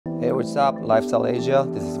Hey, what's up? Lifestyle Asia.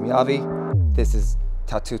 This is Miyavi. This is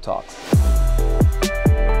Tattoo Talks.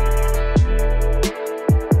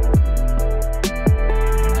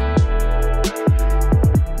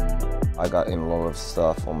 I got in a lot of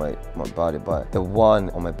stuff on my body, but the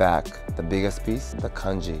one on my back, the biggest piece, the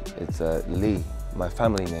kanji, it's Lee, my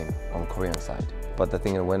family name on Korean side. But the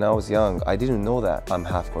thing is, when I was young, I didn't know that I'm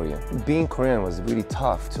half Korean. Being Korean was really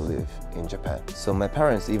tough to live in Japan. So my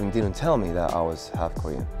parents even didn't tell me that I was half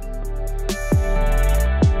Korean.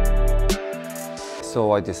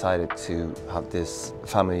 So I decided to have this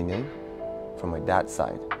family name from my dad's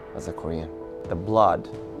side as a Korean. The blood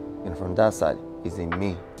from that side is in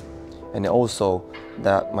me. And also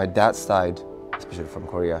that my dad's side, especially from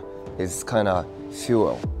Korea, is kind of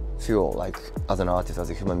fuel, like as an artist, as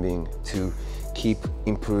a human being, to keep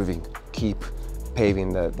improving, keep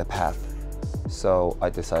paving the path. So I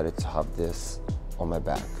decided to have this on my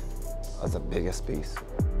back as the biggest piece.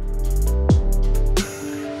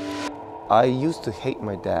 I used to hate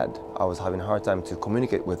my dad. I was having a hard time to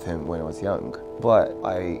communicate with him when I was young. But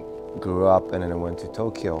I grew up and then I went to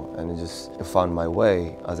Tokyo and I just found my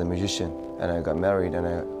way as a musician. And I got married and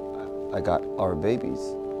I got our babies.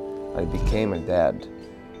 I became a dad.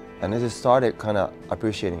 And I just started kind of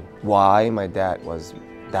appreciating why my dad was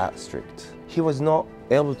that strict. He was not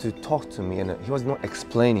able to talk to me and he was not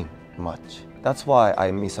explaining much. That's why I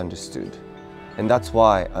misunderstood. And that's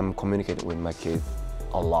why I'm communicating with my kids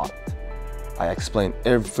a lot. I explain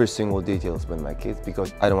every single details with my kids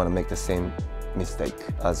because I don't want to make the same mistake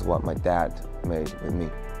as what my dad made with me.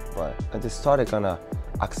 But I just started kind of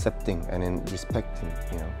accepting and then respecting,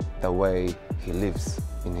 the way he lives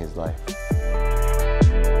in his life.